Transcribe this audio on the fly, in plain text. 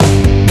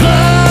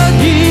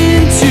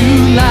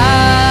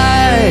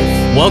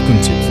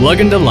Welcome to Plug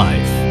into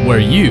Life, where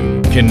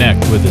you connect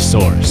with the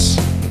source.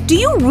 Do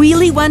you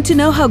really want to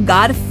know how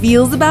God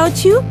feels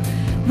about you?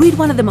 Read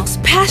one of the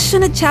most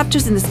passionate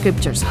chapters in the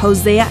scriptures,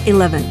 Hosea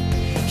 11.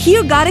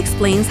 Here God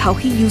explains how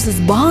he uses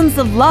bonds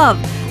of love,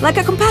 like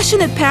a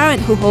compassionate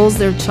parent who holds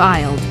their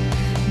child.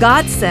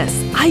 God says,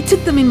 I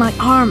took them in my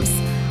arms.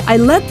 I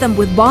led them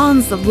with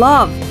bonds of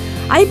love.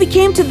 I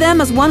became to them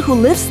as one who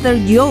lifts their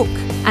yoke,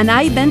 and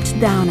I bent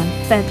down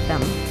and fed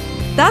them.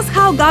 That's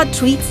how God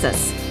treats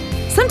us.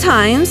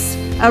 Sometimes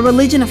a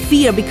religion of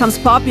fear becomes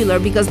popular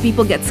because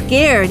people get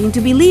scared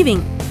into believing.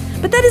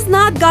 But that is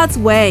not God's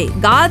way.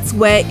 God's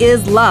way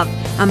is love,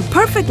 and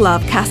perfect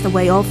love casts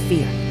away all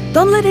fear.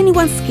 Don't let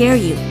anyone scare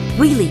you.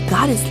 Really,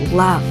 God is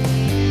love.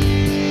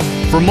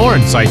 For more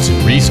insights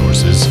and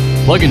resources,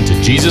 plug into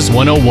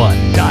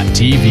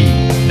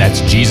Jesus101.tv.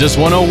 That's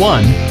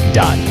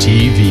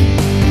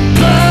Jesus101.tv.